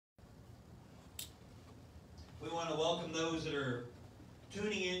want to welcome those that are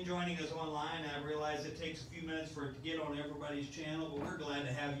tuning in, joining us online. I realize it takes a few minutes for it to get on everybody's channel, but we're glad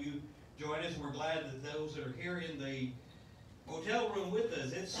to have you join us. We're glad that those that are here in the hotel room with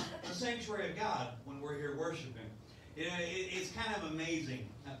us, it's the sanctuary of God when we're here worshiping. You know, it's kind of amazing.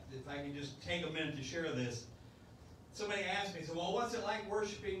 If I can just take a minute to share this. Somebody asked me, well, what's it like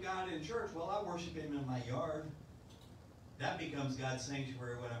worshiping God in church? Well, I worship Him in my yard. That becomes God's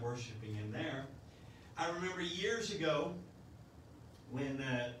sanctuary when I'm worshiping Him there. I remember years ago when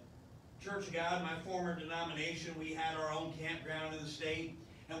Church of God, my former denomination, we had our own campground in the state,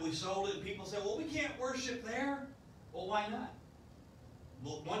 and we sold it, and people said, well, we can't worship there. Well, why not?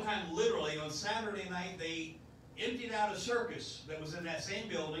 Well, one time, literally, on Saturday night, they emptied out a circus that was in that same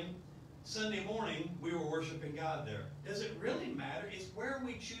building. Sunday morning, we were worshiping God there. Does it really matter? It's where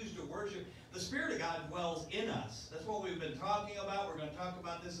we choose to worship. The Spirit of God dwells in us. That's what we've been talking about. We're going to talk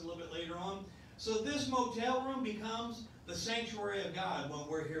about this a little bit later on. So this motel room becomes the sanctuary of God when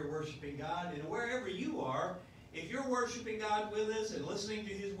we're here worshiping God. And wherever you are, if you're worshiping God with us and listening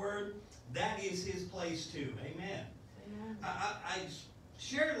to His Word, that is His place too. Amen. Amen. I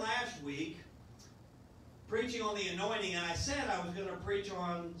shared last week preaching on the anointing, and I said I was going to preach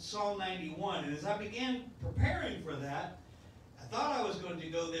on Psalm 91. And as I began preparing for that, I thought I was going to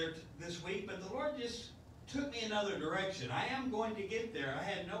go there this week, but the Lord just took me another direction. I am going to get there. I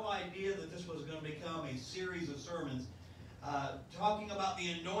had no idea that this was going to become a series of sermons talking about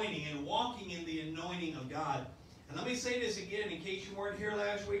the anointing and walking in the anointing of God. And let me say this again in case you weren't here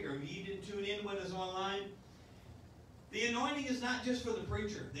last week or you didn't tune in with us online. The anointing is not just for the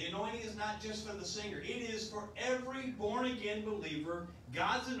preacher. The anointing is not just for the singer. It is for every born-again believer.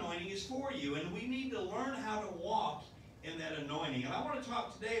 God's anointing is for you. And we need to learn how to walk in that anointing. And I want to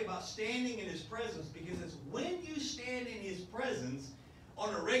talk today about standing in His presence, because it's when you stand in His presence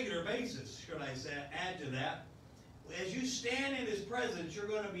on a regular basis, should I say, add to that, as you stand in His presence, you're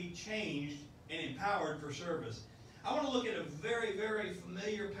going to be changed and empowered for service. I want to look at a very, very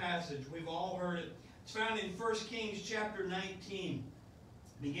familiar passage. We've all heard it. It's found in 1 Kings chapter 19,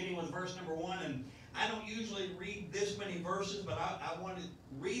 beginning with verse number 1. And I don't usually read this many verses, but I want to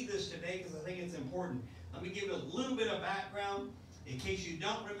read this today because I think it's important. Let me give you a little bit of background in case you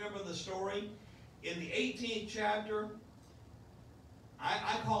don't remember the story. In the 18th chapter,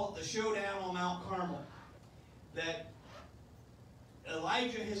 I call it the showdown on Mount Carmel. That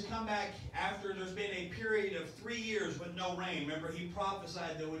Elijah has come back after there's been a period of 3 years with no rain. Remember, he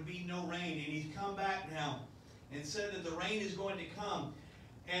prophesied there would be no rain, and he's come back now and said that the rain is going to come.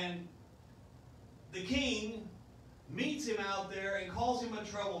 And the king meets him out there and calls him a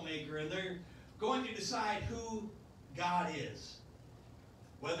troublemaker, and they're going to decide who God is.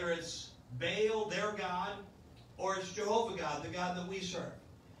 Whether it's Baal, their God, or it's Jehovah God, the God that we serve.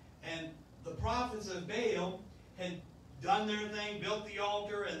 And the prophets of Baal had done their thing, built the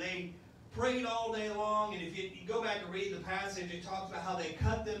altar, and they prayed all day long. And if you go back and read the passage, it talks about how they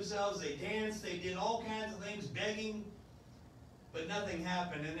cut themselves, they danced, they did all kinds of things, begging, but nothing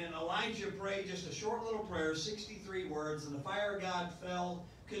happened. And then Elijah prayed just a short little prayer, 63 words, and the fire of God fell,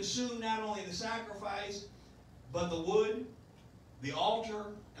 consumed not only the sacrifice, but the wood, the altar,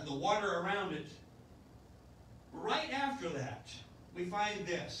 and the water around it. Right after that, we find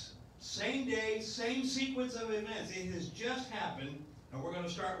this. Same day, same sequence of events. It has just happened, and we're going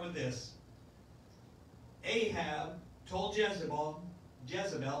to start with this. Ahab told Jezebel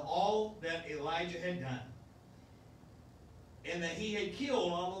all that Elijah had done, and that he had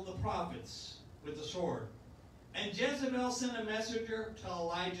killed all of the prophets with the sword. And Jezebel sent a messenger to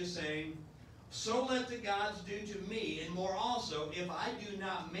Elijah saying, so let the gods do to me, and more also, if I do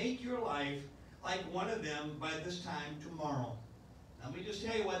not make your life like one of them by this time tomorrow. Let me just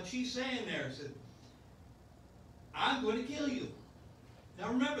tell you what she's saying there. She said, I'm going to kill you. Now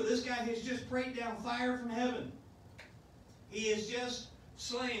remember, this guy has just prayed down fire from heaven. He has just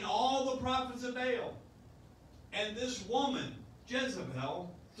slain all the prophets of Baal. And this woman,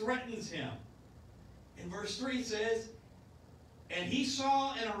 Jezebel, threatens him. In verse 3 says, and he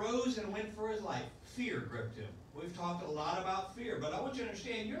saw and arose and went for his life. Fear gripped him. We've talked a lot about fear, but I want you to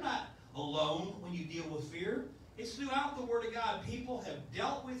understand, you're not alone when you deal with fear. It's throughout the Word of God. People have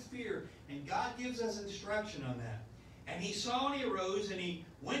dealt with fear, and God gives us instruction on that. And he saw and he arose, and he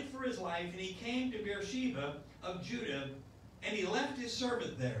went for his life, and he came to Beersheba of Judah, and he left his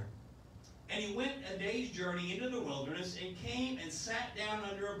servant there. And he went a day's journey into the wilderness, and came and sat down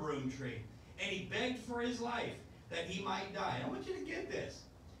under a broom tree. And he begged for his life, that he might die. I want you to get this.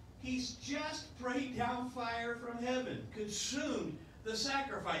 He's just prayed down fire from heaven, consumed the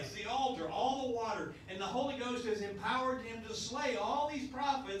sacrifice, the altar, all the water, and the Holy Ghost has empowered him to slay all these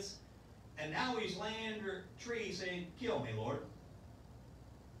prophets, And now he's laying under a tree saying, kill me, Lord.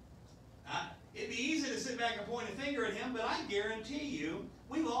 It'd be easy to sit back and point a finger at him, but I guarantee you,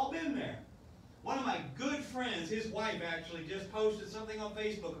 we've all been there. One of my good friends, his wife actually, just posted something on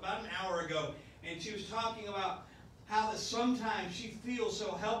Facebook about an hour ago, and she was talking about how that sometimes she feels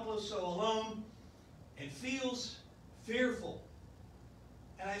so helpless, so alone, and feels fearful.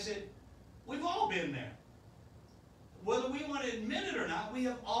 And I said, we've all been there. Whether we want to admit it or not, we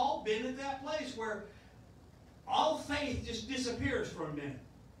have all been at that place where all faith just disappears for a minute.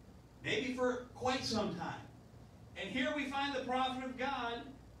 Maybe for quite some time. And here we find the prophet of God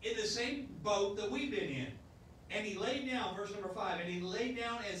in the same boat that we've been in. And he laid down, verse number 5, and he laid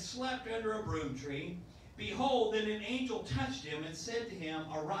down and slept under a broom tree. Behold, then an angel touched him and said to him,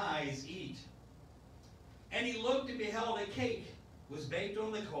 arise, eat. And he looked and beheld a cake was baked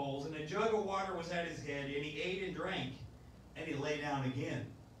on the coals, and a jug of water was at his head, and he ate and drank, and he lay down again.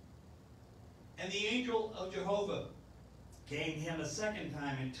 And the angel of Jehovah came to him a second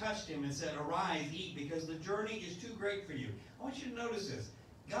time and touched him and said, arise, eat, because the journey is too great for you. I want you to notice this.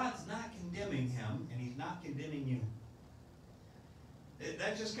 God's not condemning him, and he's not condemning you.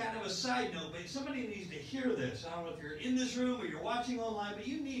 That's just kind of a side note, but somebody needs to hear this. I don't know if you're in this room or you're watching online, but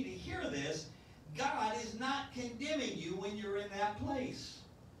you need to hear this. God is not condemning you when you're in that place.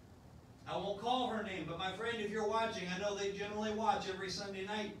 I won't call her name, but my friend, if you're watching, I know they generally watch every Sunday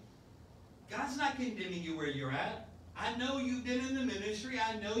night. God's not condemning you where you're at. I know you've been in the ministry.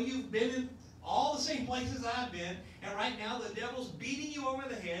 I know you've been in all the same places I've been. And right now the devil's beating you over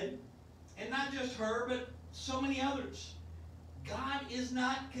the head. And not just her, but so many others. God is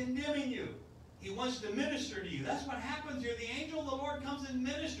not condemning you. He wants to minister to you. That's what happens here. The angel of the Lord comes and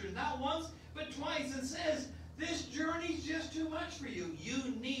ministers, not once, but twice, and says, this journey's just too much for you. You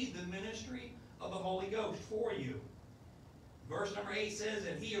need the ministry of the Holy Ghost for you. Verse number 8 says,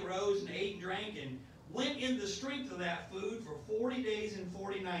 and he arose and ate and drank and went in the strength of that food for 40 days and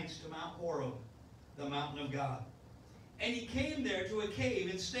 40 nights to Mount Horeb, the mountain of God. And he came there to a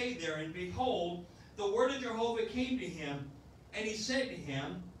cave and stayed there, and behold, the word of Jehovah came to him, and he said to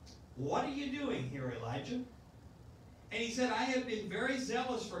him, what are you doing here, Elijah? And he said, I have been very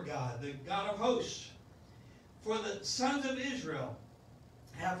zealous for God, the God of hosts. For the sons of Israel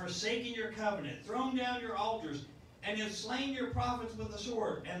have forsaken your covenant, thrown down your altars, and have slain your prophets with the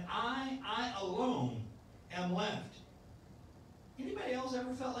sword. And I alone am left. Anybody else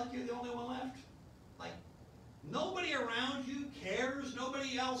ever felt like you're the only one left? Like, nobody around you cares.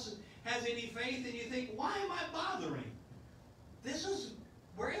 Nobody else has any faith. And you think, why am I bothering? This is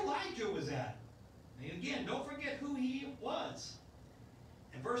where Elijah was at. And again, don't forget who he was.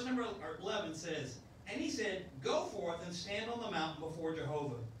 And verse number 11 says, and he said, go forth and stand on the mountain before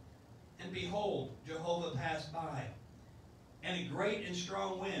Jehovah. And behold, Jehovah passed by. And a great and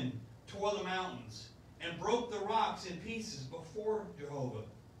strong wind tore the mountains and broke the rocks in pieces before Jehovah.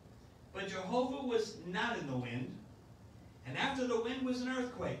 But Jehovah was not in the wind. And after the wind was an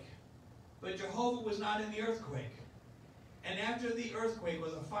earthquake. But Jehovah was not in the earthquake. And after the earthquake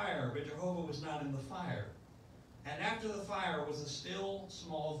was a fire, but Jehovah was not in the fire. And after the fire was a still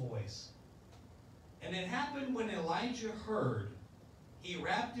small voice. And it happened when Elijah heard, he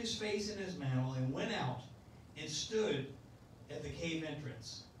wrapped his face in his mantle and went out and stood at the cave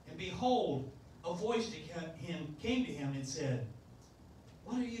entrance. And behold, a voice came to him and said,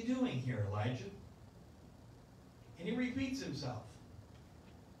 what are you doing here, Elijah? And he repeats himself.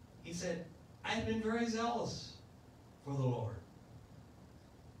 He said, I have been very zealous for the Lord,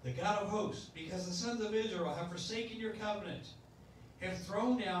 the God of hosts, because the sons of Israel have forsaken your covenant, have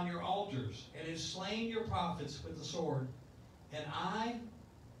thrown down your altars, and have slain your prophets with the sword. And I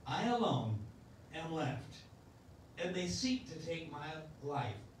alone am left, and they seek to take my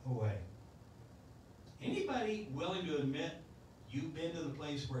life away. Anybody willing to admit you've been to the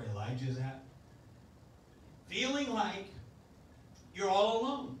place where Elijah's at? Feeling like you're all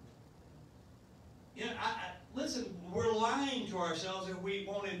alone. You know, listen, we're lying to ourselves if we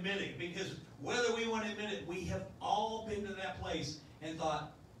won't admit it, because whether we want to admit it, we have all been to that place and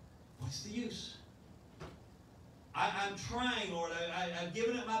thought, what's the use? I'm trying, Lord. I've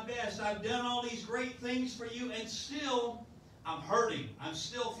given it my best. I've done all these great things for you, and still I'm hurting. I'm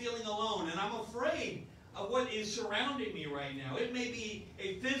still feeling alone, and I'm afraid of what is surrounding me right now. It may be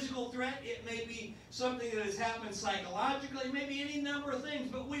a physical threat. It may be something that has happened psychologically. It may be any number of things,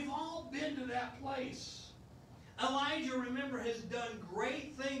 but we've all been to that place. Elijah, remember, has done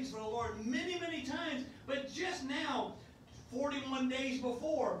great things for the Lord many, many times, but just now, 41 days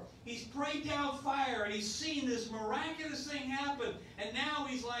before, he's prayed down fire, and he's seen this miraculous thing happen, and now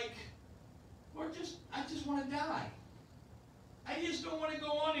he's like, Lord, I just want to die. I just don't want to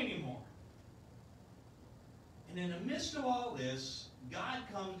go on anymore. And in the midst of all this, God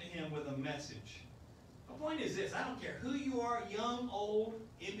comes to him with a message. The point is this: I don't care who you are, young, old,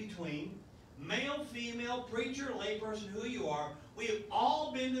 in between, male, female, preacher, layperson, who you are, we have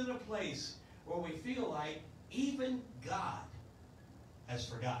all been to the place where we feel like even God has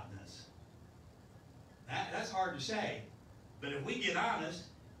forgotten us. That's hard to say. But if we get honest,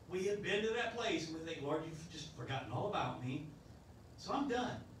 we have been to that place and we think, Lord, you've just forgotten all about me. So I'm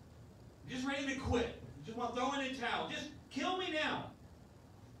done. I'm just ready to quit. I just want to throw in the towel. Just kill me now.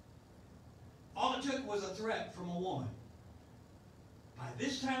 All it took was a threat from a woman. By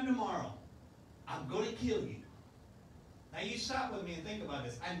this time tomorrow, I'm going to kill you. Now you stop with me and think about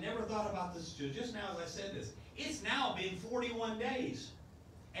this. I never thought about this till just now as I said this. It's now been 41 days.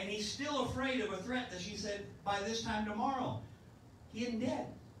 And he's still afraid of a threat that she said, by this time tomorrow. He isn't dead.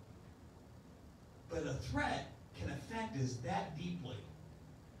 But a threat can affect us that deeply.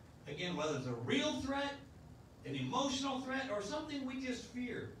 Again, whether it's a real threat, an emotional threat, or something we just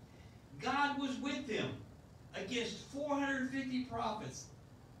fear. God was with him against 450 prophets.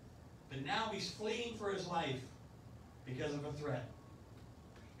 But now he's fleeing for his life because of a threat.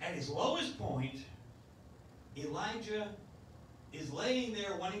 At his lowest point, Elijah is laying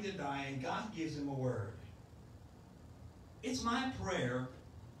there wanting to die, and God gives him a word. It's my prayer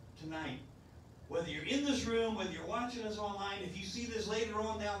tonight, whether you're in this room, whether you're watching us online, if you see this later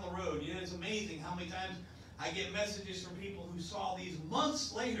on down the road, you know, it's amazing how many times I get messages from people who saw these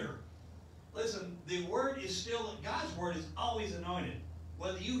months later. Listen, the word is still, God's word is always anointed.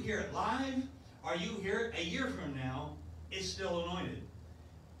 Whether you hear it live or you hear it a year from now, it's still anointed.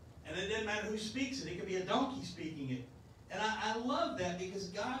 And it doesn't matter who speaks it. It could be a donkey speaking it. And I love that because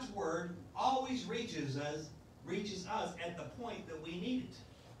God's word always reaches us at the point that we need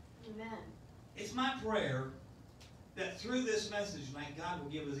it. Amen. It's my prayer that through this message tonight, God will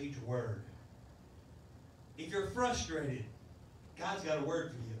give us each word. If you're frustrated, God's got a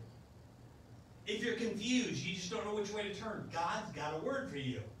word for you. If you're confused, you just don't know which way to turn, God's got a word for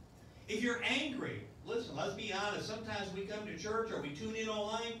you. If you're angry, listen, let's be honest. Sometimes we come to church or we tune in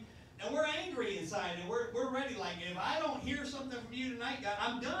online, and we're angry inside, and we're ready. Like, if I don't hear something from you tonight, God,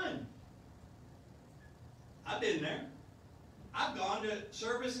 I'm done. I've been there. I've gone to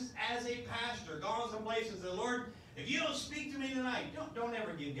services as a pastor, gone some places. The Lord, if you don't speak to me tonight, don't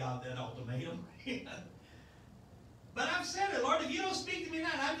ever give God that ultimatum. But I've said it, Lord, if you don't speak to me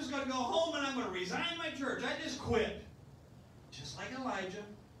tonight, I'm just going to go home and I'm going to resign my church. I just quit. Just like Elijah,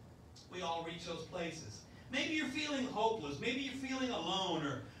 we all reach those places. Maybe you're feeling hopeless. Maybe you're feeling alone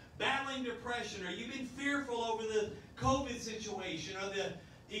or battling depression, or you've been fearful over the COVID situation or the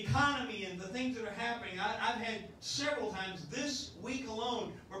economy and the things that are happening. I've had several times this week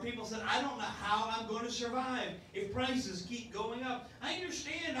alone where people said, I don't know how I'm going to survive if prices keep going up. I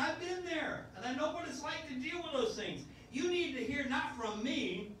understand. I've been there. And I know what it's like to deal with those things. You need to hear not from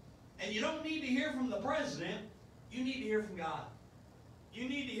me, and you don't need to hear from the president. You need to hear from God. You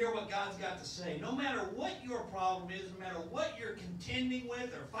need to hear what God's got to say. No matter what your problem is, no matter what you're contending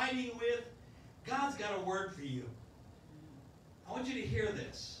with or fighting with, God's got a word for you. I want you to hear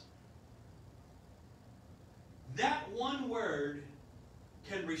this. That one word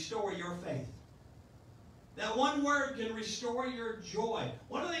can restore your faith. That one word can restore your joy.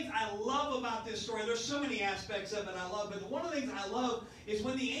 One of the things I love about this story, there's so many aspects of it I love, but one of the things I love is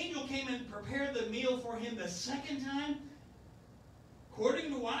when the angel came and prepared the meal for him the second time,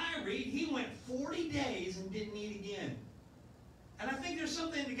 according to what I read, he went 40 days and didn't eat again. And I think there's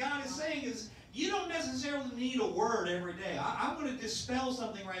something that God is saying is, you don't necessarily need a word every day. I'm going to dispel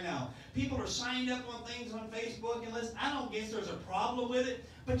something right now. People are signed up on things on Facebook and listen. I don't guess there's a problem with it,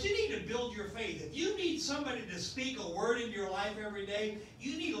 but you need to build your faith. If you need somebody to speak a word into your life every day,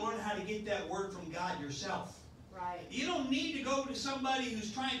 you need to learn how to get that word from God yourself. Right. You don't need to go to somebody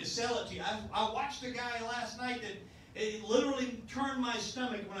who's trying to sell it to you. I watched a guy last night that it literally turned my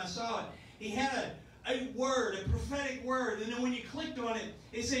stomach when I saw it. He had a word, a prophetic word, and then when you clicked on it,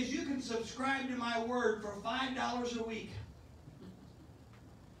 it says you can subscribe to my word for $5 a week.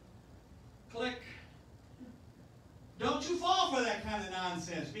 Click. Don't you fall for that kind of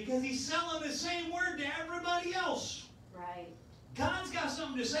nonsense, because he's selling the same word to everybody else. Right. God's got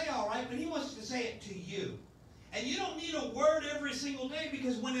something to say, all right, but he wants to say it to you. And you don't need a word every single day,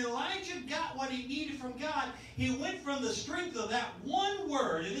 because when Elijah got what he needed from God, he went from the strength of that one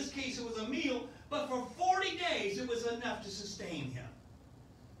word, in this case it was a meal, but for 40 days it was enough to sustain him.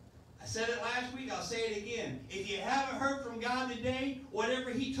 I said it last week, I'll say it again. If you haven't heard from God today,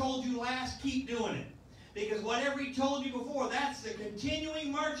 whatever he told you last, keep doing it. Because whatever he told you before, that's the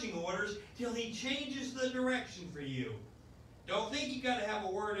continuing marching orders till he changes the direction for you. Don't think you've got to have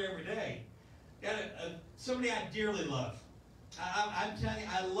a word every day. Got somebody I dearly love. I'm telling you,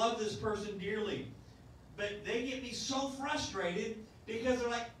 I love this person dearly. But they get me so frustrated because they're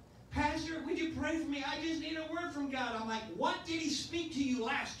like, Pastor, would you pray for me? I just need a word from God. I'm like, what did he speak to you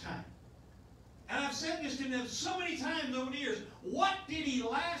last time? And I've said this to them so many times over the years. What did he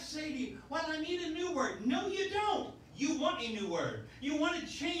last say to you? Well, I need a new word. No, you don't. You want a new word. You want to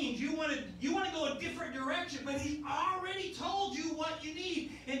change. You want to go a different direction. But he's already told you what you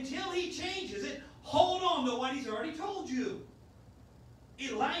need. Until he changes it, hold on to what he's already told you.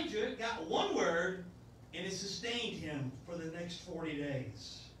 Elijah got one word, and it sustained him for the next 40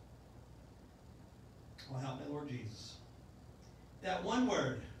 days. Well, help me, Lord Jesus. That one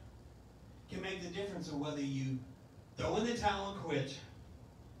word can make the difference of whether you throw in the towel and quit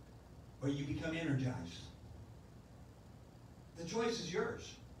or you become energized. The choice is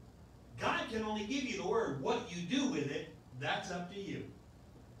yours. God can only give you the word. What you do with it, that's up to you.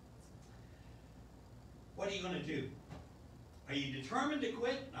 What are you going to do? Are you determined to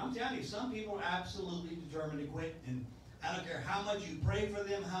quit? I'm telling you, some people are absolutely determined to quit. And I don't care how much you pray for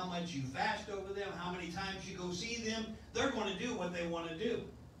them, how much you fast over them, how many times you go see them, they're going to do what they want to do.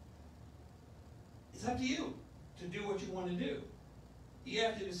 It's up to you to do what you want to do. You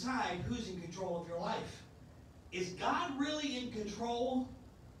have to decide who's in control of your life. Is God really in control?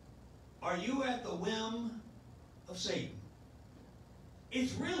 Are you at the whim of Satan?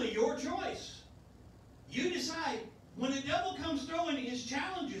 It's really your choice. You decide. When the devil comes throwing his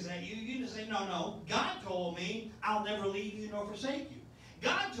challenges at you, you just say, no, God told me I'll never leave you nor forsake you.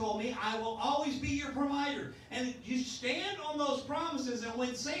 God told me I will always be your provider. And you stand on those promises, and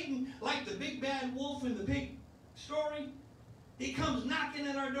when Satan, like the big bad wolf in the pig story, he comes knocking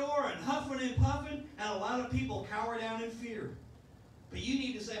at our door and huffing and puffing, and a lot of people cower down in fear. But you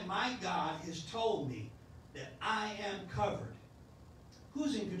need to say, my God has told me that I am covered.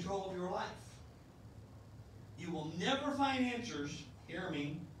 Who's in control of your life? You will never find answers, hear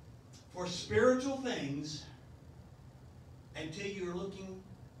me, for spiritual things until you're looking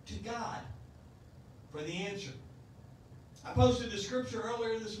to God for the answer. I posted the scripture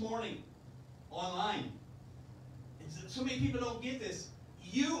earlier this morning online. So many people don't get this.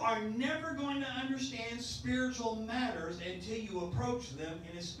 You are never going to understand spiritual matters until you approach them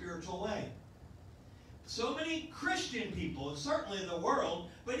in a spiritual way. So many Christian people, certainly in the world,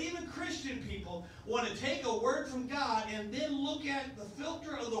 but even Christian people, want to take a word from God and then look at the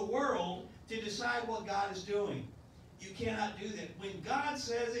filter of the world to decide what God is doing. You cannot do that. When God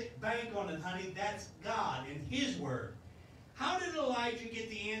says it, bank on it, honey. That's God and His word. How did Elijah get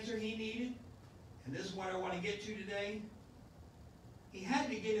the answer he needed? And this is what I want to get to today. He had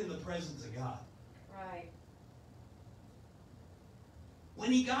to get in the presence of God. Right.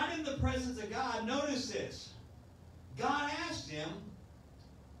 When he got in the presence of God, notice this. God asked him,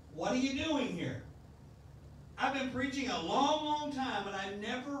 what are you doing here? I've been preaching a long, long time, and I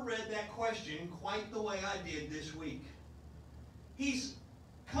never read that question quite the way I did this week. He's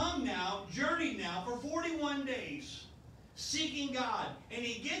come now, journeyed now for 41 days, seeking God. And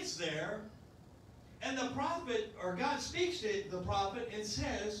he gets there, and the prophet, or God speaks to the prophet and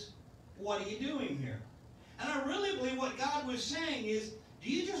says, what are you doing here? And I really believe what God was saying is, do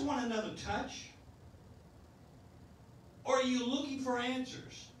you just want another touch? Or are you looking for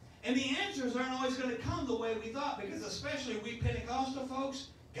answers? And the answers aren't always going to come the way we thought, because especially we Pentecostal folks,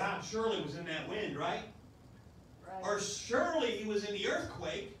 God surely was in that wind, right? Right. Or surely He was in the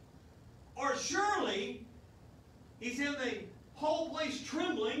earthquake. Or surely He's in the whole place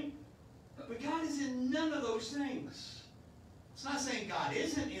trembling. But God is in none of those things. It's not saying God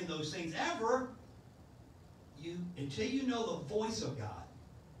isn't in those things ever. Until you know the voice of God.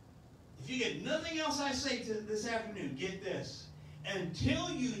 If you get nothing else I say to this afternoon, get this. Until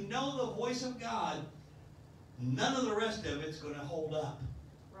you know the voice of God, none of the rest of it's going to hold up.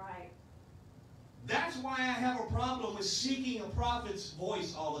 Right. That's why I have a problem with seeking a prophet's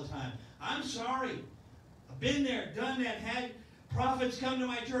voice all the time. I'm sorry. I've been there, done that, had prophets come to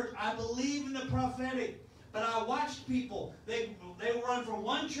my church. I believe in the prophetic. But I watched people, they run from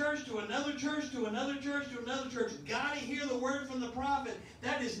one church to another church to another church to another church. Got to hear the word from the prophet.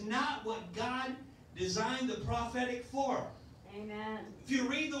 That is not what God designed the prophetic for. Amen. If you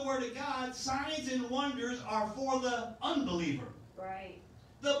read the word of God, signs and wonders are for the unbeliever. Right.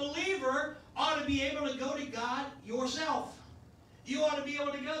 The believer ought to be able to go to God yourself. You ought to be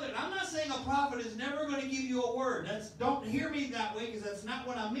able to go there. I'm not saying a prophet is never going to give you a word. Don't hear me that way, because that's not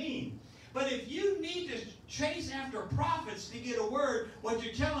what I mean. But if you need to chase after prophets to get a word, what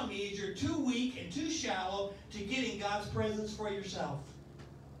you're telling me is you're too weak and too shallow to get in God's presence for yourself.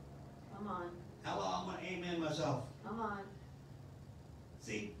 Come on. Hello, I'm going to amen myself. Come on.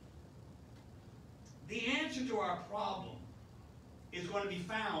 See, answer to our problem is going to be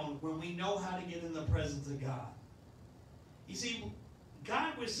found when we know how to get in the presence of God. You see,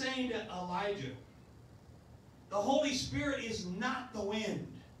 God was saying to Elijah, the Holy Spirit is not the wind.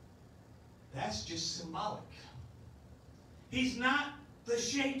 That's just symbolic. He's not the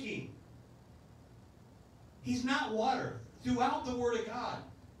shaking. He's not water. Throughout the Word of God,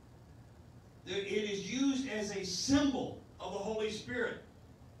 it is used as a symbol of the Holy Spirit.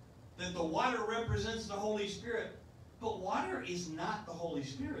 That the water represents the Holy Spirit. But water is not the Holy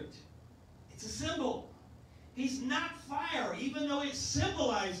Spirit. It's a symbol. He's not fire, even though it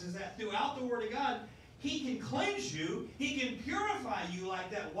symbolizes that throughout the Word of God. He can cleanse you. He can purify you like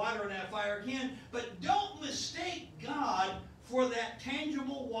that water and that fire can. But don't mistake God for that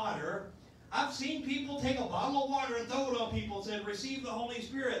tangible water. I've seen people take a bottle of water and throw it on people and said, receive the Holy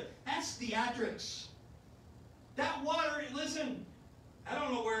Spirit. That's theatrics. That water, listen, I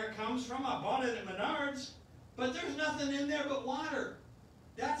don't know where it comes from. I bought it at Menards. But there's nothing in there but water.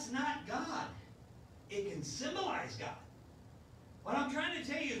 That's not God. It can symbolize God. What I'm trying to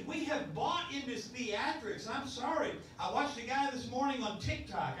tell you is we have bought into theatrics. I'm sorry. I watched a guy this morning on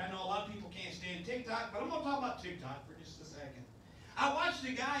TikTok. I know a lot of people can't stand TikTok, but I'm going to talk about TikTok for just a second. I watched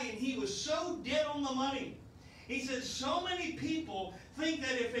a guy and he was so dead on the money. He said so many people think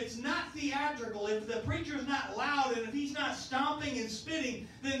that if it's not theatrical, if the preacher's not loud, and if he's not stomping and spitting,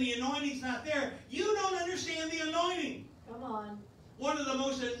 then the anointing's not there. You don't understand the anointing. Come on. One of the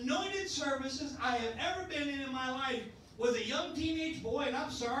most anointed services I have ever been in my life was a young teenage boy, and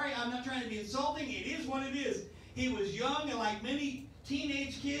I'm sorry, I'm not trying to be insulting. It is what it is. He was young, and like many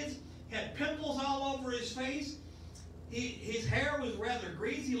teenage kids, had pimples all over his face. His hair was rather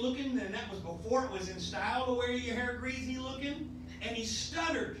greasy looking, and that was before it was in style to wear your hair greasy looking. And he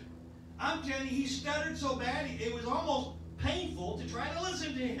stuttered. I'm telling you, he stuttered so bad, it was almost painful to try to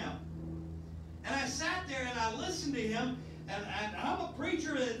listen to him. And I sat there and I listened to him, and I'm a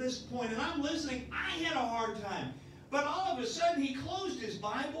preacher at this point, and I'm listening. I had a hard time. But all of a sudden, he closed his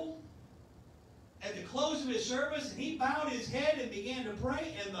Bible at the close of his service, and he bowed his head and began to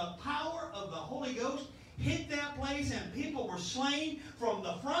pray, and the power of the Holy Ghost hit that place, and people were slain from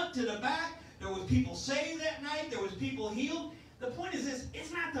the front to the back. There was people saved that night. There was people healed. The point is this,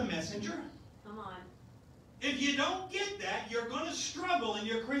 it's not the messenger. Come on. If you don't get that, you're going to struggle in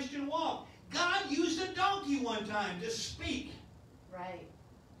your Christian walk. God used a donkey one time to speak. Right.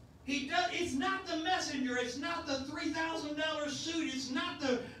 He does. It's not the messenger. It's not the $3,000 suit. It's not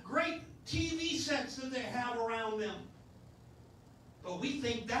the great TV sets that they have around them. But we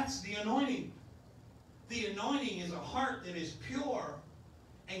think that's the anointing. The anointing is a heart that is pure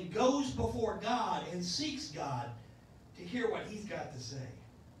and goes before God and seeks God to hear what He's got to say.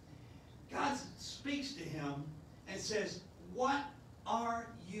 God speaks to him and says, what are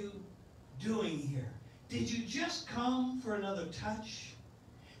you doing here? Did you just come for another touch?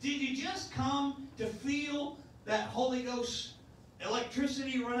 Did you just come to feel that Holy Ghost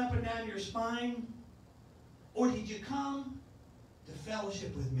electricity run up and down your spine? Or did you come to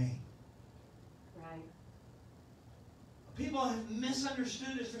fellowship with me? Right. People have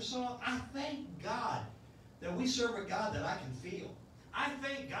misunderstood this for so long. I thank God that we serve a God that I can feel. I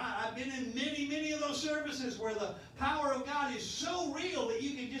thank God. I've been in many, many of those services where the power of God is so real that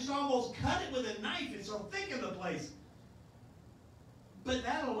you can just almost cut it with a knife. It's so thick in the place. But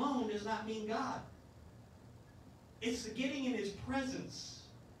that alone does not mean God. It's the getting in His presence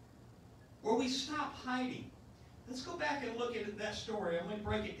where we stop hiding. Let's go back and look at that story. I'm going to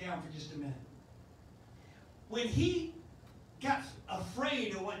break it down for just a minute. When he got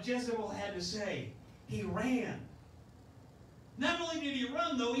afraid of what Jezebel had to say, he ran. Not only did he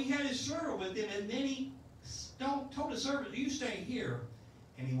run, though, he had his servant with him, and then he told his servant, you stay here.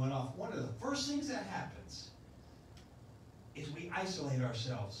 And he went off. One of the first things that happens is we isolate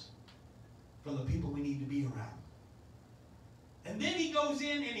ourselves from the people we need to be around. And then he goes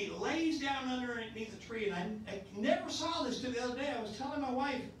in and he lays down underneath a tree. And I never saw this till the other day. I was telling my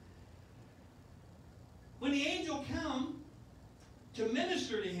wife, when the angel came to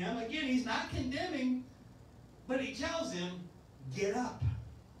minister to him, again, he's not condemning, but he tells him, get up.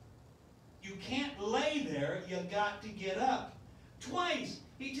 You can't lay there. You've got to get up. Twice,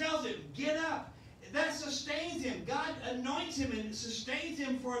 he tells him, get up. That sustains him. God anoints him and sustains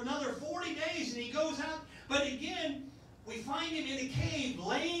him for another 40 days, and he goes out. But again, we find him in a cave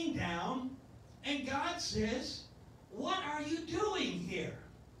laying down, and God says, what are you doing here?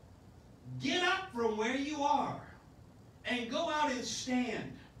 Get up from where you are and go out and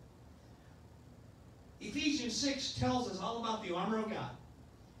stand. Ephesians 6 tells us all about the armor of God.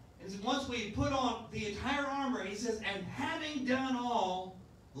 And once we put on the entire armor, he says, and having done all,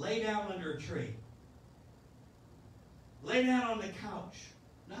 lay down under a tree. lay down on the couch.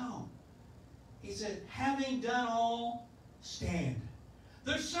 No. He said, having done all, stand.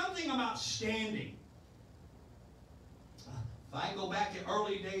 There's something about standing. If I go back to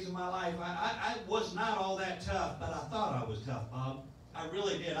early days of my life, I was not all that tough, but I thought I was tough, Bob. I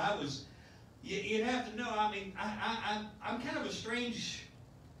really did. You'd have to know, I'm kind of a strange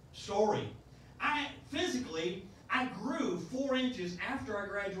story. Physically, I grew 4 inches after I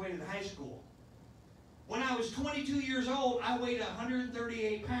graduated high school. When I was 22 years old, I weighed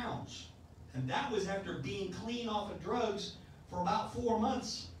 138 pounds. And that was after being clean off of drugs for about 4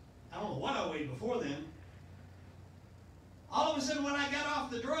 months. I don't know what I weighed before then. All of a sudden, when I got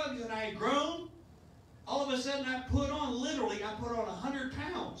off the drugs and I had grown, all of a sudden I put on 100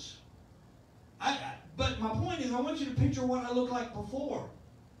 pounds. But my point is, I want you to picture what I looked like before.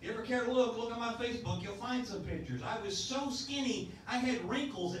 If you ever care to look on my Facebook, you'll find some pictures. I was so skinny, I had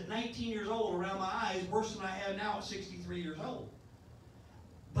wrinkles at 19 years old around my eyes, worse than I have now at 63 years old.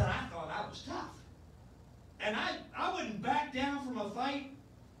 But I thought I was tough. And I wouldn't back down from a fight,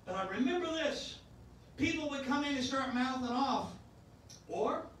 but I remember this. People would come in and start mouthing off.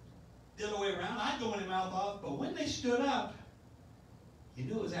 Or, the other way around, I'd go in and mouth off, but when they stood up, you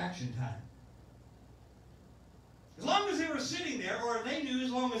knew it was action time. As long as they were sitting there, or they knew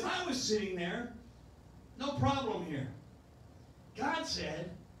as long as I was sitting there, no problem here. God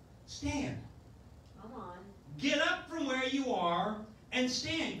said, stand. Come on. Get up from where you are and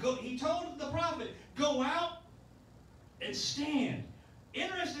stand. He told the prophet, go out and stand.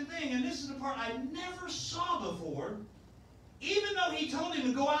 Interesting thing, and this is the part I never saw before, even though he told him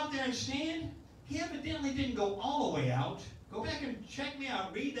to go out there and stand, he evidently didn't go all the way out. Go back and check me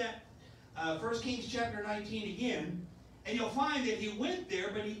out. Read that 1 Kings chapter 19 again, and you'll find that he went there,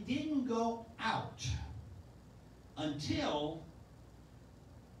 but he didn't go out until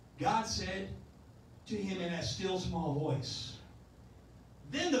God said to him in that still small voice.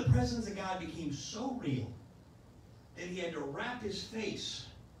 Then the presence of God became so real that he had to wrap his face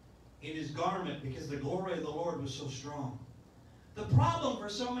in his garment because the glory of the Lord was so strong. The problem for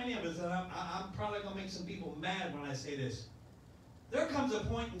so many of us, and I'm probably going to make some people mad when I say this, there comes a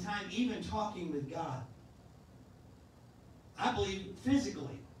point in time, even talking with God, I believe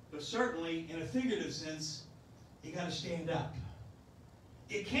physically, but certainly in a figurative sense, you got to stand up.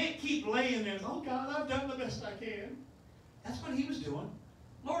 You can't keep laying there, oh God, I've done the best I can. That's what he was doing.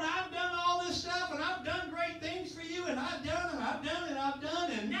 Lord, I've done all this stuff, and I've done great things for you, and I've done, and I've done, and I've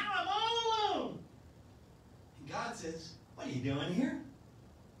done, and now I'm all alone. And God says, what are you doing here?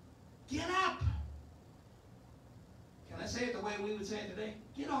 Get up. Can I say it the way we would say it today?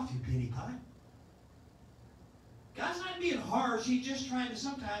 Get off your pity pot. God's not being harsh. He's just trying to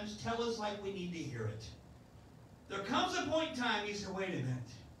sometimes tell us like we need to hear it. There comes a point in time, he said, wait a minute.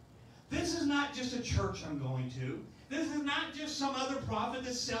 This is not just a church I'm going to. This is not just some other prophet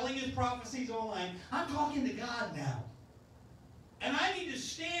that's selling his prophecies online. I'm talking to God now. And I need to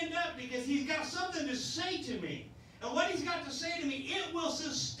stand up because he's got something to say to me. And what he's got to say to me, it will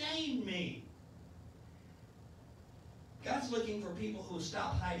sustain me. God's looking for people who will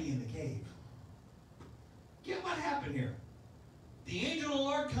stop hiding in the cave. Get what happened here. The angel of the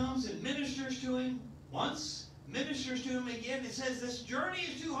Lord comes and ministers to him once, ministers to him again. It says this journey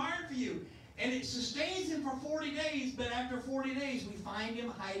is too hard for you. And it sustains him for 40 days, but after 40 days we find him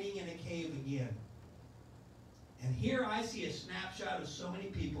hiding in a cave again. And here I see a snapshot of so many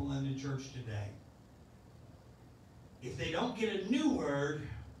people in the church today. If they don't get a new word,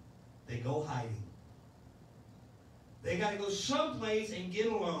 they go hiding. They got to go someplace and get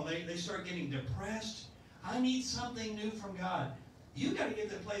alone. They start getting depressed. I need something new from God. You got to get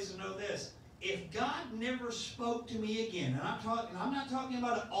to the place to know this. If God never spoke to me again, and I'm not talking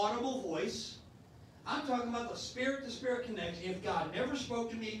about an audible voice. I'm talking about the spirit-to-spirit connection. If God never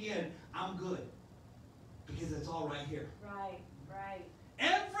spoke to me again, I'm good. Because it's all right here. Right, right.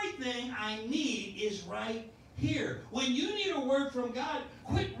 Everything I need is right here. When you need a word from God,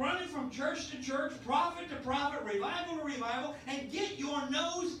 quit running from church to church, prophet to prophet, revival to revival, and get your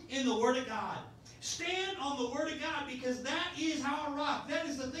nose in the Word of God. Stand on the Word of God because that is our rock. That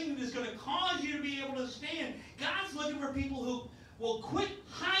is the thing that is going to cause you to be able to stand. God's looking for people who will quit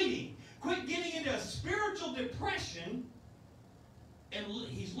hiding, quit getting into a spiritual depression, and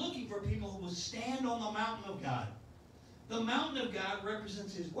he's looking for people who will stand on the mountain of God. The mountain of God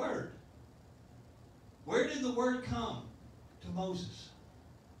represents his Word. Where did the Word come to Moses?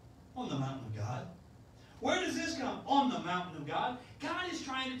 On the mountain of God. Where does this come? On the mountain of God. God is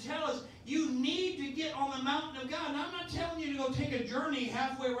trying to tell us you need to get on the mountain of God. And I'm not telling you to go take a journey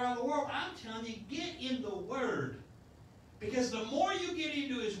halfway around the world. I'm telling you, get in the Word. Because the more you get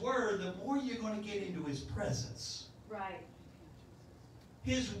into his Word, the more you're going to get into his presence. Right.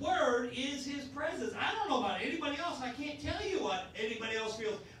 His word is his presence. I don't know about anybody else. I can't tell you what anybody else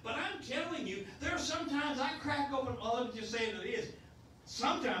feels. But I'm telling you, there are sometimes I crack open, well, let me just say that it is.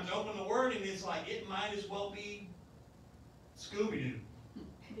 Sometimes I open the word and it's like, it might as well be Scooby-Doo.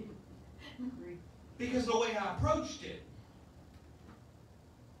 Because the way I approached it.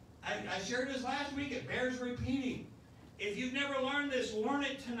 I shared this last week. It bears repeating. If you've never learned this, learn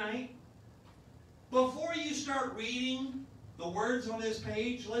it tonight. Before you start reading the words on this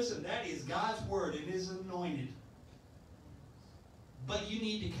page, listen, that is God's word. It is anointed. But you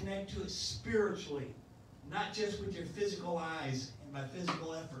need to connect to it spiritually, not just with your physical eyes and by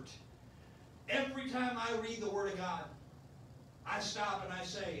physical effort. Every time I read the Word of God, I stop and I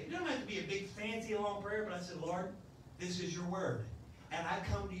say, it doesn't have to be a big fancy long prayer, but I said, Lord, this is your word. And I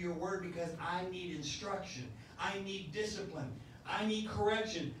come to your word because I need instruction. I need discipline. I need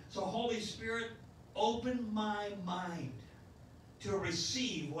correction. So Holy Spirit, open my mind to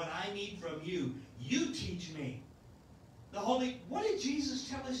receive what I need from you. You teach me. What did Jesus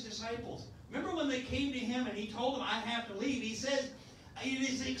tell his disciples? Remember when they came to him and he told them, I have to leave. He says, it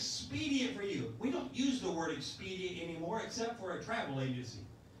is expedient for you. We don't use the word expedient anymore except for a travel agency.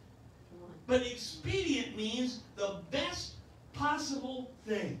 But expedient means the best possible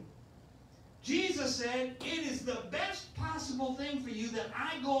thing. Jesus said, it is the best possible thing for you that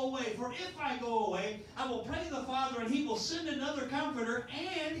I go away. For if I go away, I will pray to the Father, and he will send another comforter,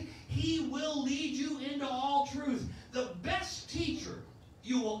 and he will lead you into all truth. The best teacher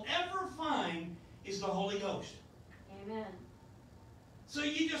you will ever find is the Holy Ghost. Amen. So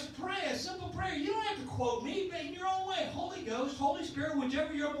you just pray a simple prayer. You don't have to quote me, but in your own way. Holy Ghost, Holy Spirit,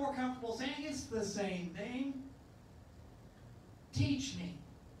 whichever you're more comfortable saying, it's the same thing. Teach me.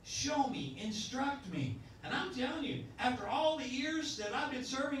 Show me, instruct me. And I'm telling you, after all the years that I've been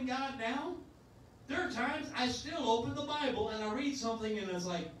serving God now, there are times I still open the Bible and I read something and it's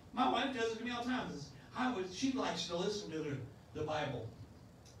like, my wife does it to me all the time. She likes to listen to the Bible.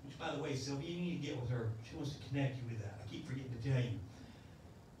 Which, by the way, Sylvia, you need to get with her. She wants to connect you with that. I keep forgetting to tell you.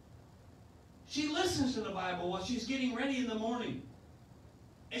 She listens to the Bible while she's getting ready in the morning.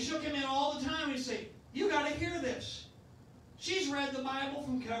 And she'll come in all the time and say, you got to hear this. She's read the Bible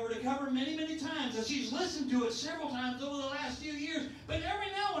from cover to cover many, many times, and she's listened to it several times over the last few years. But every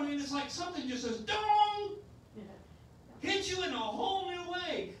now and then, it's like something just says, dong! Hits you in a whole new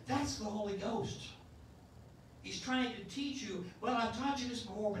way. That's the Holy Ghost. He's trying to teach you, well, I've taught you this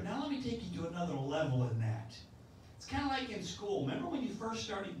before, but now let me take you to another level in that. It's kind of like in school. Remember when you first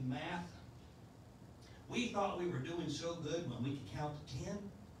started math? We thought we were doing so good when we could count to 10.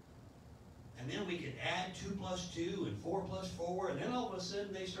 And then we could add 2 plus 2 and 4 plus 4. And then all of a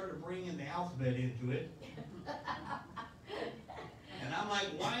sudden they started bringing the alphabet into it. And I'm like,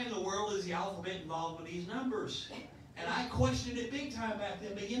 why in the world is the alphabet involved with these numbers? And I questioned it big time back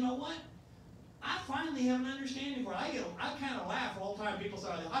then. But you know what? I finally have an understanding for it. I kind of laugh all the time. People say,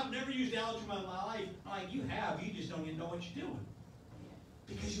 I've never used algebra in my life. I'm like, you have. You just don't even know what you're doing.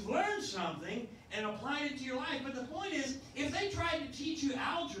 Because you've learned something and applied it to your life. But the point is, if they tried to teach you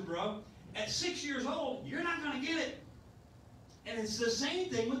algebra at 6 years old, you're not going to get it. And it's the same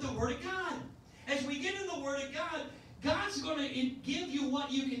thing with the Word of God. As we get in the Word of God, God's going to give you what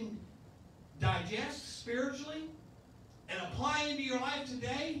you can digest spiritually and apply into your life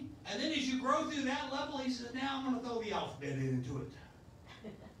today. And then as you grow through that level, he says, now I'm going to throw the alphabet into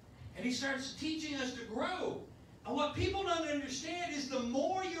it. And he starts teaching us to grow. And what people don't understand is the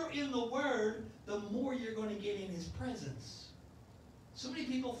more you're in the Word, the more you're going to get in His presence. So many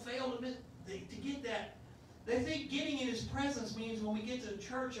people fail to get that. They think getting in His presence means when we get to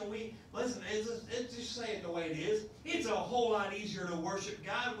church and listen, let's just say it the way it is. It's a whole lot easier to worship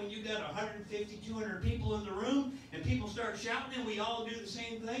God when you got 150, 200 people in the room and people start shouting and we all do the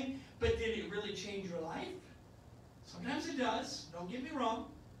same thing. But did it really change your life? Sometimes it does. Don't get me wrong.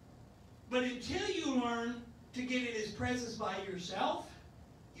 But until you learn to get in His presence by yourself,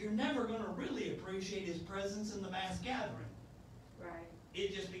 you're never going to really appreciate His presence in the mass gathering. Right.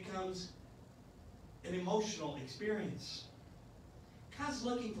 It just becomes an emotional experience. God's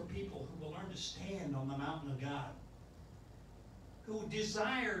looking for people who will learn to stand on the mountain of God, who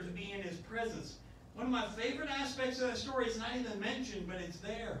desire to be in His presence. One of my favorite aspects of that story is not even mentioned, but it's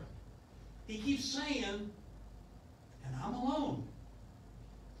there. He keeps saying, and I'm alone.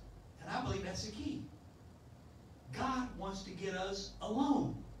 And I believe that's the key. God wants to get us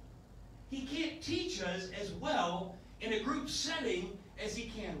alone. He can't teach us as well in a group setting as He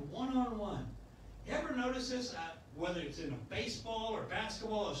can one-on-one. You ever notice this? Whether it's in a baseball or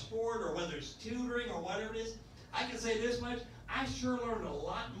basketball or sport or whether it's tutoring or whatever it is, I can say this much. I sure learned a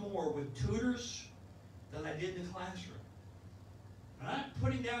lot more with tutors than I did in the classroom. I'm not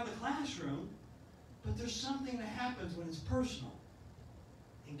putting down the classroom, but there's something that happens when it's personal.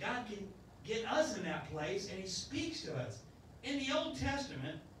 And God can get us in that place, and He speaks to us. In the Old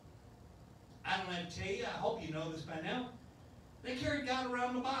Testament, I don't have to tell you, I hope you know this by now, they carried God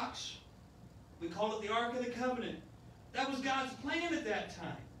around the box. We call it the Ark of the Covenant. That was God's plan at that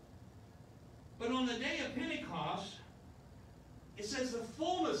time. But on the day of Pentecost, it says the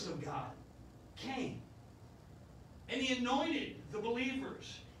fullness of God came. And He anointed the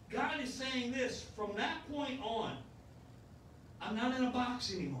believers. God is saying this, from that point on, I'm not in a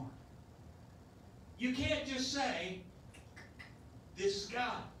box anymore. You can't just say, this is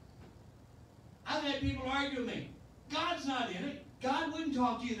God. I've had people argue with me. God's not in it. God wouldn't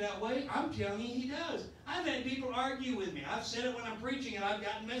talk to you that way. I'm telling you, He does. I've had people argue with me. I've said it when I'm preaching, and I've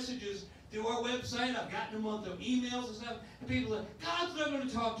gotten messages through our website. I've gotten them on the emails and stuff. And people say, God's not going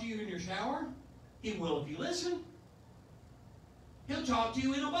to talk to you in your shower. He will if you listen. He'll talk to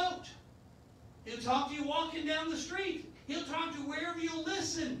you in a boat. He'll talk to you walking down the street. He'll talk to you wherever you'll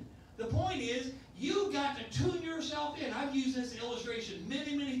listen. The point is, you've got to tune yourself in. I've used this illustration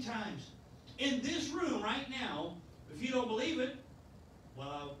many, many times. In this room right now, if you don't believe it,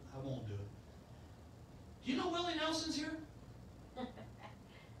 well, I won't do it. Do you know Willie Nelson's here?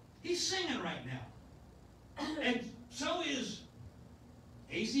 He's singing right now. And so is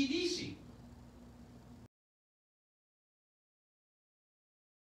AC/DC.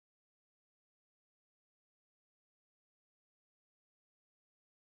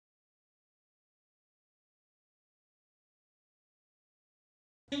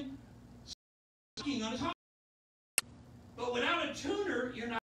 On a talk. But without a tuner, you're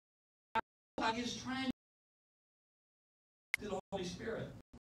not. God is trying to the Holy Spirit.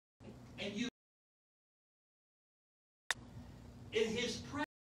 And you, in His presence,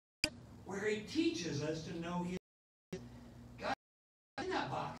 where He teaches us to know His God in that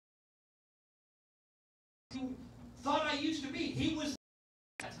box. He thought I used to be. He was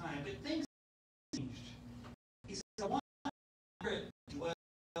at that time, but things changed. He said, I want Spirit to dwell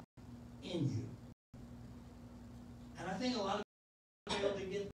in you. And I think a lot of people fail to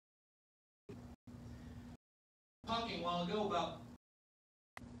get talking a while ago about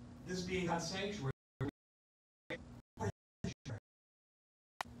this being God's sanctuary.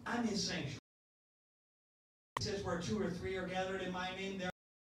 I'm His sanctuary. He says where 2 or 3 are gathered in my name, there.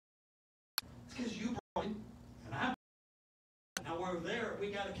 It's because you brought Him, and I. Now we're there.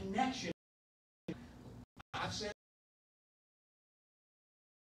 We got a connection. I've said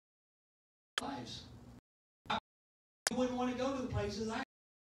lives. You wouldn't want to go to the places I.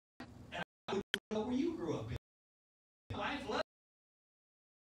 And I wouldn't go where you grew up in. Life love.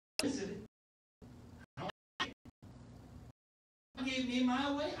 Visited. God gave me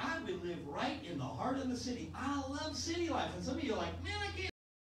my way. I would live right in the heart of the city. I love city life. And some of you are like, man, I can't.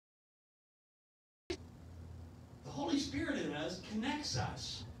 The Holy Spirit in us connects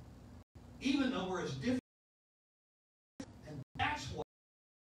us, even though we're as different. And that's why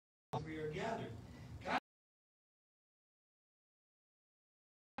we are gathered. God,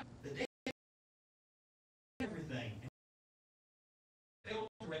 the day everything. Fail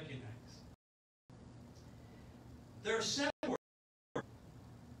to recognize. There are 7 words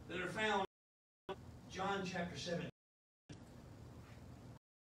that are found in John chapter 7.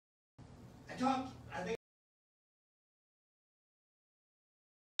 I think,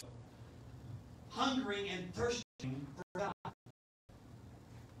 hungering and thirsting for God.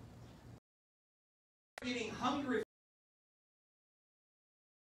 Getting hungry.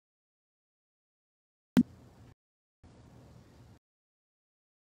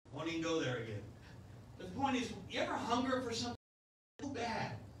 Won't even go there again. But the point is, you ever hunger for something so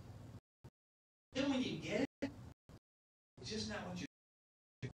bad? Then when you get it, it's just not what you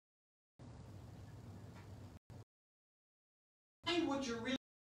find what you're really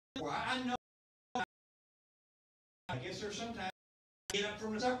for. I know. I guess there's sometimes you get up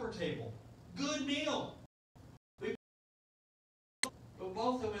from the supper table. Good meal. But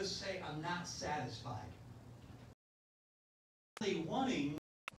both of us say, I'm not satisfied. Really wanting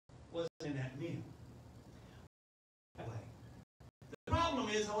wasn't in that meal. That way. The problem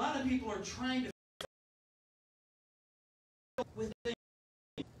is a lot of people are trying to with things.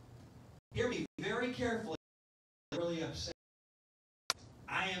 Hear me very carefully. I'm really upset.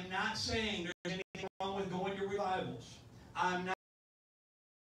 I am not saying there's anything wrong with going to revivals. I'm not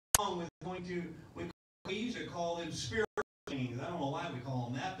wrong with going to, we used to call them spiritual things. I don't know why we call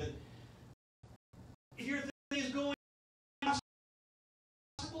them that, but if your thing is going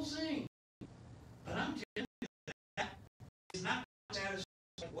gospel sing. But I'm telling you that is not satisfying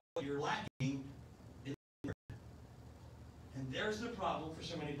what you're lacking there's the problem for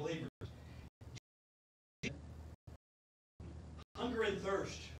so many believers. Hunger and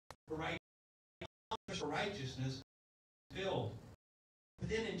thirst for righteousness filled. But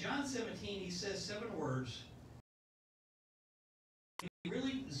then in John 17, he says 7 words. He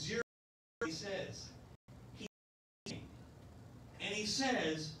really zeroes what he says. And he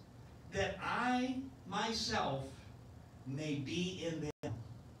says that I myself may be in them.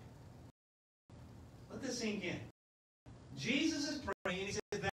 Let this sink in. Jesus is praying and he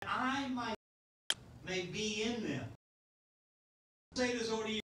says that I myself may be in them. Say this over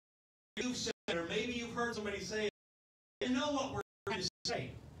to you. You've said it, or maybe you've heard somebody say it. You know what we're trying to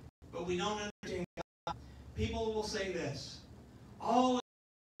say, but we don't understand God. People will say this. Oh,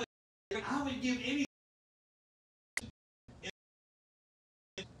 I would give anything.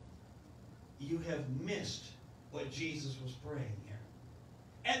 You have missed what Jesus was praying here.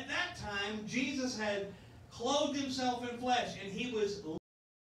 At that time, Jesus had clothed himself in flesh, and he was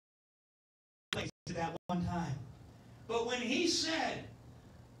at that one time. But when he said,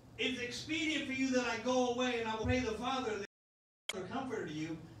 it's expedient for you that I go away, and I will pray the Father, the Comforter to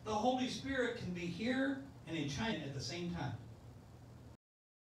you, the Holy Spirit can be here and in China at the same time.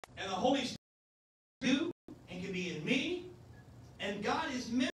 And the Holy Spirit do and can be in me, and God is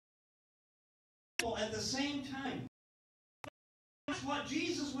miserable at the same time. That's what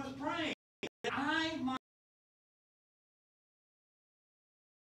Jesus was praying. I might.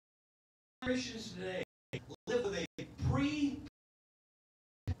 Christians today live with a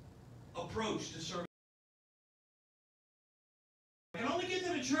approach to serving. I can only get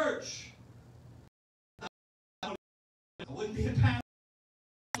to the church. I wouldn't be a pastor.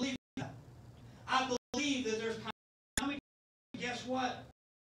 I believe that. I believe that there's time. Guess what?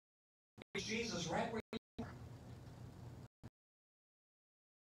 Jesus right where you are.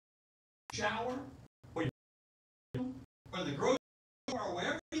 Shower, or the grocery store, or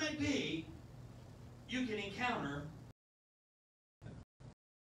wherever you may be, you can encounter.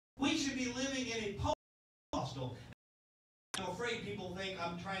 We should be living in a post-Pentecostal. I'm afraid people think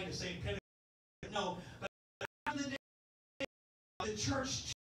I'm trying to say Pentecostal. No, but at the end of the day, the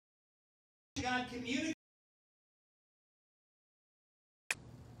church, God communicates.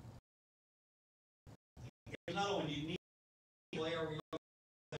 Here's another one. You need to lay over your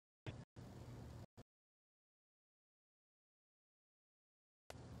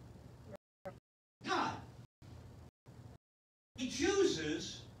God. He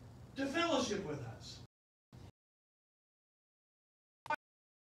chooses to fellowship with us.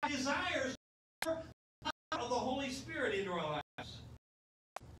 He desires of the Holy Spirit into our lives.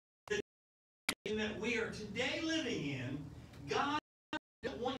 The that we are today living in, God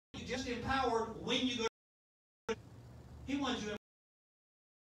doesn't want you just empowered when you go to. He wants you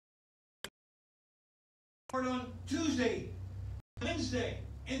empowered on Tuesday, Wednesday,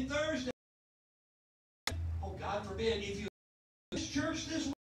 and Thursday. Oh, God forbid, if you this church this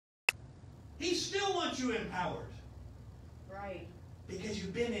way, He still wants you empowered. Right. Because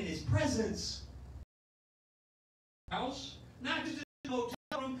you've been in His presence. House, not just in a hotel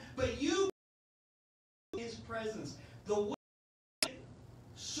room, but you in His presence. The way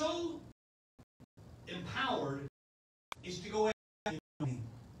so empowered is to go after the anointing.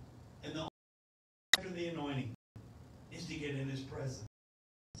 And the only way after the anointing is to get in His presence.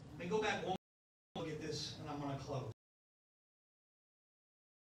 Let me go back one more, look at this, and I'm going to close.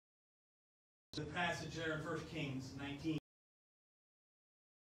 The passage there in 1 Kings 19.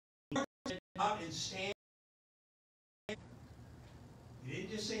 Out and stand. He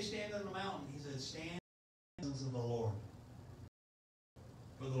didn't just say stand on the mountain. He said stand in the presence of the Lord.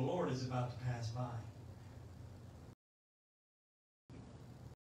 For the Lord is about to pass by.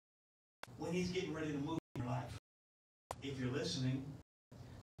 When He's getting ready to move in your life, if you're listening,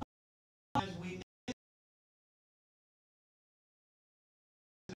 sometimes we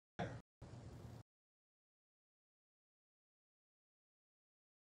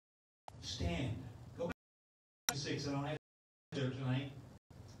stand. Go back to 6. I don't have to there tonight.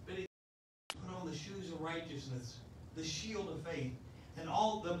 But it put on the shoes of righteousness, the shield of faith, and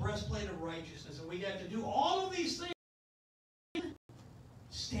all the breastplate of righteousness. And we got to do all of these things.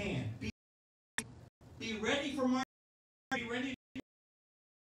 Stand. Be ready for march. Be ready.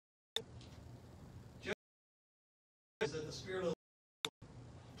 Just that the Spirit of the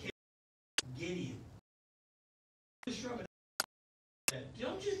Lord Gideon.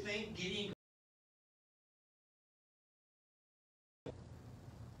 Don't you think Gideon?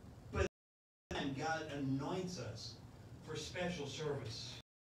 But then God anoints us for special service.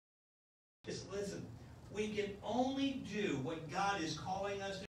 Just listen. We can only do what God is calling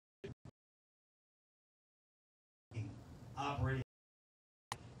us to do. operating.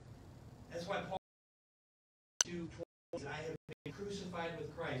 That's why Paul 2:20 says, I have been crucified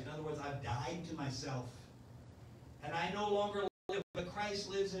with Christ. In other words, I've died to myself. And I no longer live, but Christ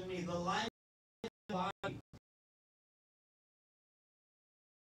lives in me. The life of the body.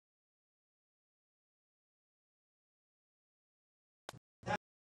 That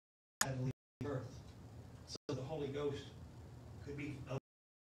had to leave the earth. So the Holy Ghost could be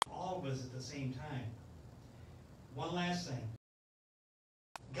all of us at the same time. One last thing.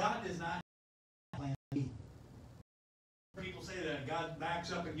 God does not have plan B. People say that God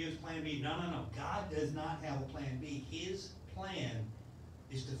backs up and gives plan B. No, no, no. God does not have a plan B. His plan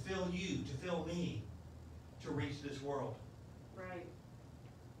is to fill you, to fill me, to reach this world. Right.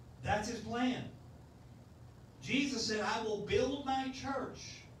 That's His plan. Jesus said, I will build my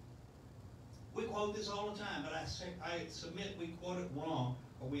church. We quote this all the time, but I submit we quote it wrong,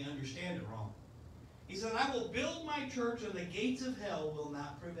 or we understand it wrong. He said, I will build my church and the gates of hell will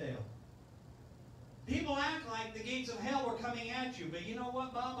not prevail. People act like the gates of hell are coming at you, but you know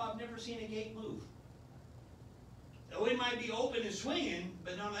what, Bob? I've never seen a gate move. So it might be open and swinging,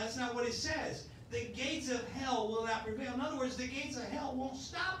 but no, that's not what it says. The gates of hell will not prevail. In other words, the gates of hell won't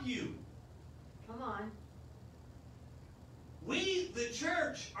stop you. Come on. We, the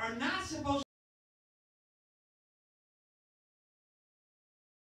church, are not supposed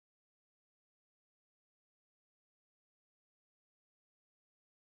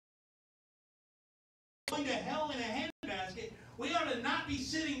going to hell in a handbasket. We ought to not be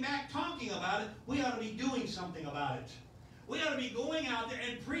sitting back talking about it. We ought to be doing something about it. We ought to be going out there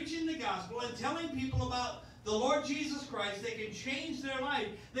and preaching the gospel and telling people about the Lord Jesus Christ that can change their life.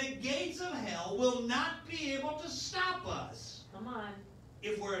 The gates of hell will not be able to stop us. Come on.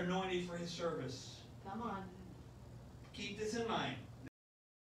 If we're anointed for His service. Come on. Keep this in mind.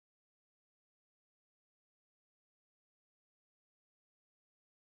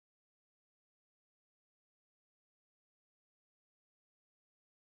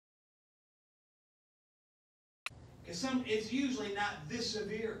 Because it's usually not this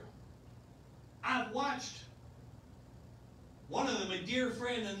severe. I've watched one of them, a dear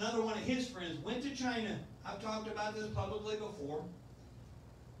friend, another one of his friends, went to China. I've talked about this publicly before.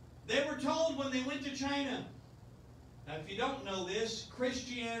 They were told when they went to China, now if you don't know this,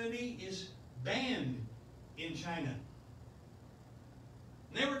 Christianity is banned in China.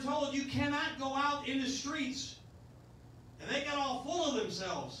 And they were told you cannot go out in the streets. And they got all full of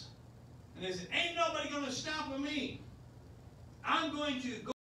themselves. And they said, ain't nobody going to stop me. I'm going to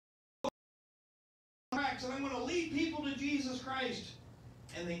go tracks and I'm going to lead people to Jesus Christ.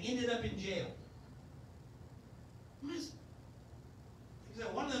 And they ended up in jail. He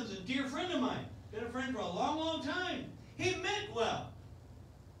said, one of them's a dear friend of mine. Been a friend for a long, long time. He meant well.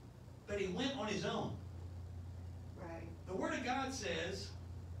 But he went on his own. Right. The Word of God says,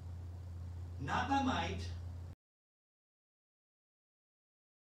 not by might,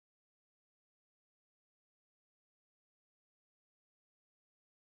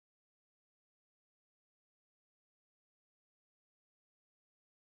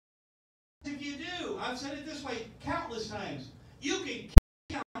 if you do, I've said it this way countless times, you can kick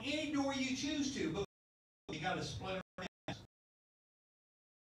out any door you choose to, but you got to split her in.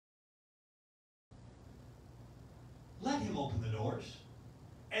 Let Him open the doors.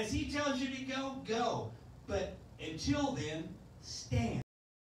 As He tells you to go, go. But until then, stand.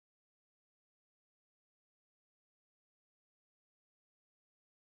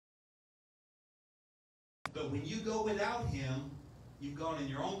 But when you go without Him, you've gone in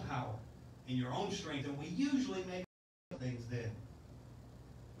your own power, in your own strength, and we usually make things then.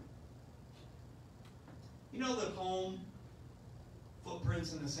 You know the poem,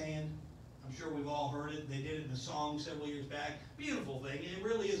 Footprints in the Sand? I'm sure we've all heard it. They did it in a song several years back. Beautiful thing. It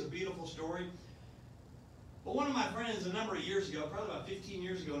really is a beautiful story. But one of my friends a number of years ago, probably about 15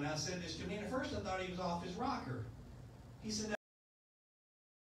 years ago now, said this to me. And at first I thought he was off his rocker. He said,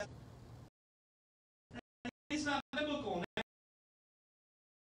 it's not biblical.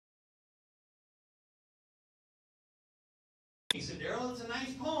 He said, Daryl, it's a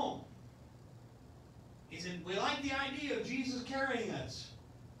nice poem. He said, we like the idea of Jesus carrying us.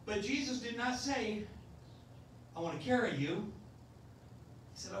 But Jesus did not say, I want to carry you.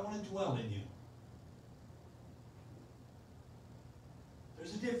 He said, I want to dwell in you.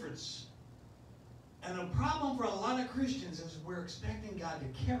 There's a difference. And the problem for a lot of Christians is we're expecting God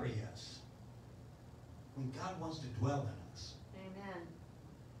to carry us when God wants to dwell in us. Amen.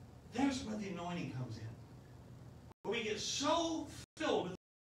 There's where the anointing comes in. When we get so filled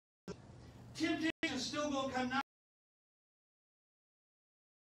with temptation, still going to come now.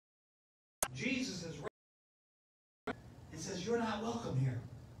 Jesus is ready. And and says, you're not welcome here.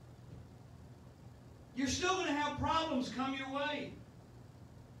 You're still going to have problems come your way.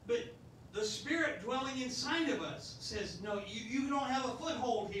 But the Spirit dwelling inside of us says, no, you don't have a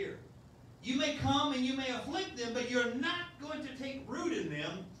foothold here. You may come and you may afflict them, but you're not going to take root in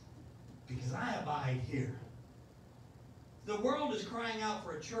them because I abide here. The world is crying out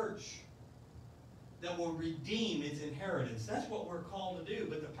for a church that will redeem its inheritance. That's what we're called to do.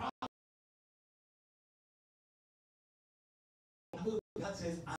 But the problem, God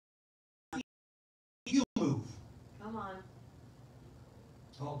says, you move. Come on.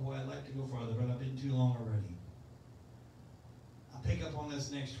 Oh boy, I'd like to go farther, but I've been too long already. I'll pick up on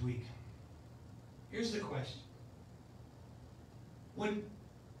this next week. Here's the question. When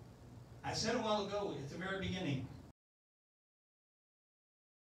I said a while ago at the very beginning,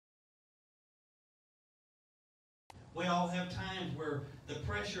 we all have times where the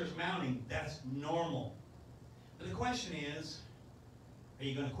pressure is mounting. That's normal. But the question is, are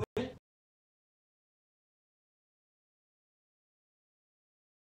you going to quit?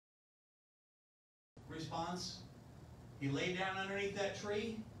 Response, he laid down underneath that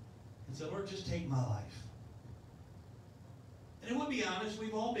tree and said, Lord, just take my life. And we'll be honest,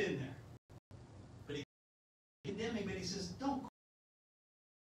 we've all been there. But he condemned me, but he says, don't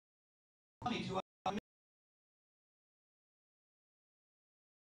call me to.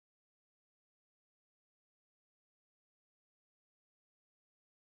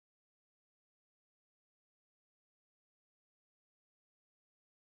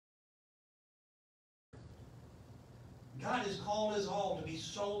 God has called us all to be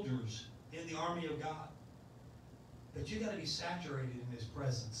soldiers in the army of God. But you got to be saturated in His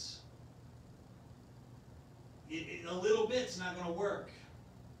presence. A little bit's not going to work.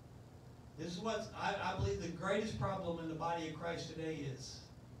 This is what I believe the greatest problem in the body of Christ today is.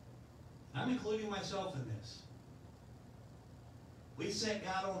 I'm including myself in this. We set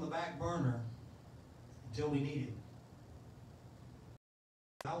God on the back burner until we need Him.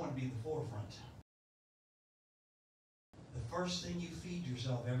 I want to be the forefront. The first thing you feed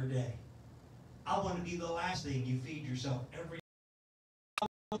yourself every day. I want to be the last thing you feed yourself every day. I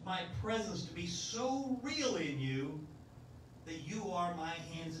want my presence to be so real in you that you are my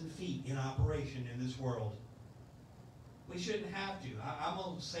hands and feet in operation in this world. We shouldn't have to. I'm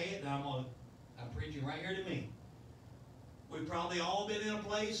going to say it, and I'm preaching right here to me. We've probably all been in a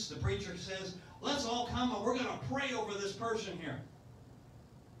place, the preacher says, let's all come and we're going to pray over this person here.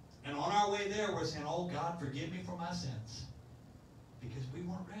 And on our way there, we're saying, oh, God, forgive me for my sins. Because we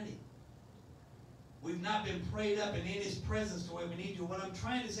weren't ready. We've not been prayed up and in His presence the way we need to. What I'm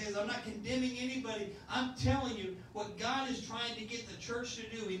trying to say is I'm not condemning anybody. I'm telling you what God is trying to get the church to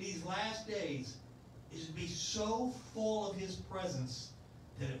do in these last days is to be so full of His presence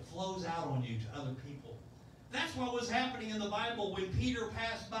that it flows out on you to other people. That's what was happening in the Bible when Peter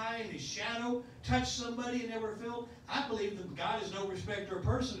passed by and his shadow touched somebody and they were filled. I believe that God is no respecter of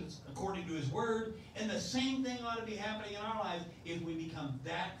persons according to His Word. And the same thing ought to be happening in our lives if we become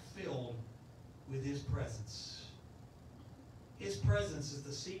that filled with His presence. His presence is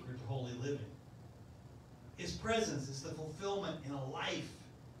the secret to holy living. His presence is the fulfillment in a life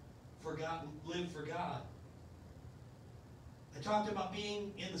for God, lived for God. I talked about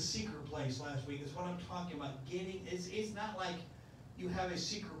being in the secret place last week. That's what I'm talking about. It's not like you have a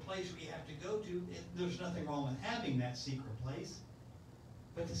secret place where you have to go to. There's nothing wrong with having that secret place.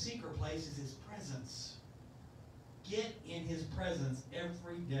 But the secret place is His presence. Get in His presence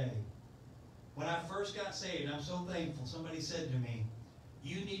every day. When I first got saved, I'm so thankful. Somebody said to me,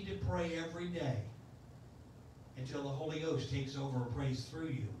 you need to pray every day until the Holy Ghost takes over and prays through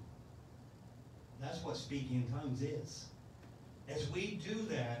you. That's what speaking in tongues is. As we do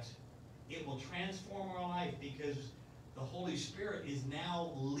that, it will transform our life because the Holy Spirit is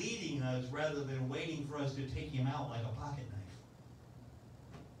now leading us rather than waiting for us to take Him out like a pocket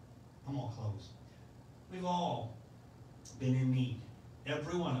knife. I'm going to close. We've all been in need.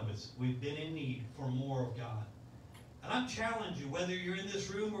 Every one of us, we've been in need for more of God. And I'm challenging you, whether you're in this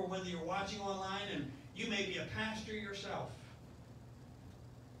room or whether you're watching online and you may be a pastor yourself.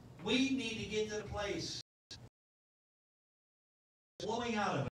 We need to get to the place flowing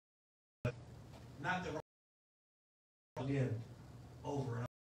out of it, not the wrong again, over and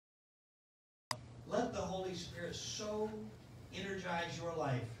over. Let the Holy Spirit so energize your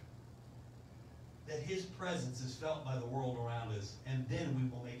life that His presence is felt by the world around us, and then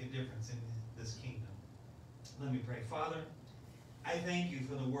we will make a difference in this kingdom. Let me pray. Father, I thank You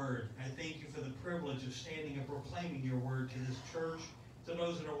for the Word. I thank You for the privilege of standing and proclaiming Your Word to this church, to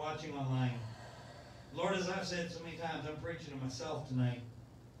those that are watching online. Lord, as I've said so many times, I'm preaching to myself tonight.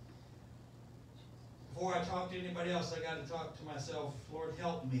 Before I talk to anybody else, I got to talk to myself. Lord,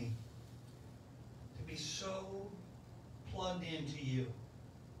 help me to be so plugged into you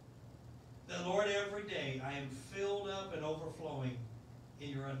that, Lord, every day I am filled up and overflowing in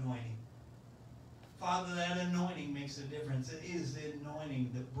your anointing. Father, that anointing makes a difference. It is the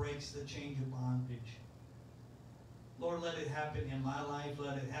anointing that breaks the chains of bondage. Lord, let it happen in my life.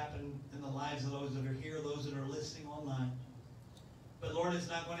 Let it happen in the lives of those that are here, those that are listening online. But Lord, it's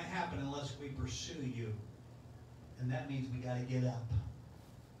not going to happen unless we pursue you. And that means we got to get up.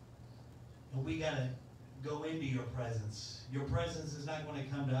 And we got to go into your presence. Your presence is not going to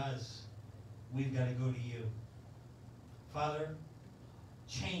come to us. We've got to go to you. Father,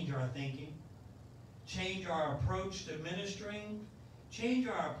 change our thinking. Change our approach to ministering. Change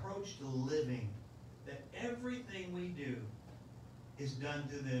our approach to living. That everything we do is done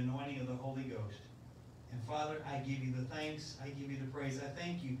through the anointing of the Holy Ghost. And Father, I give you the thanks. I give you the praise. I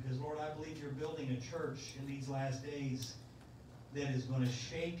thank you because, Lord, I believe you're building a church in these last days that is going to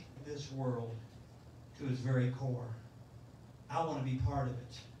shake this world to its very core. I want to be part of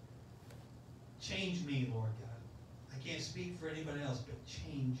it. Change me, Lord God. I can't speak for anybody else, but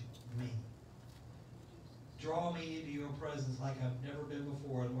change me. Draw me into your presence like I've never been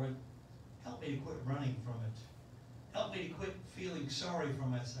before. Lord, help me to quit running from it. Help me to quit feeling sorry for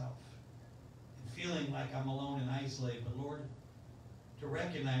myself and feeling like I'm alone and isolated. But Lord, to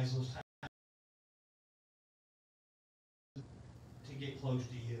recognize those times to get close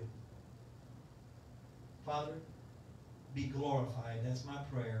to you. Father, be glorified. That's my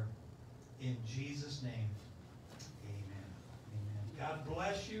prayer. In Jesus' name, amen. Amen. God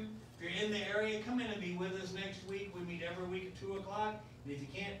bless you. If you're in the area, come in and be with us next week. We meet every week at 2 o'clock. And if you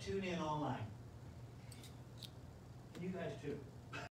can't, tune in online. And you guys too.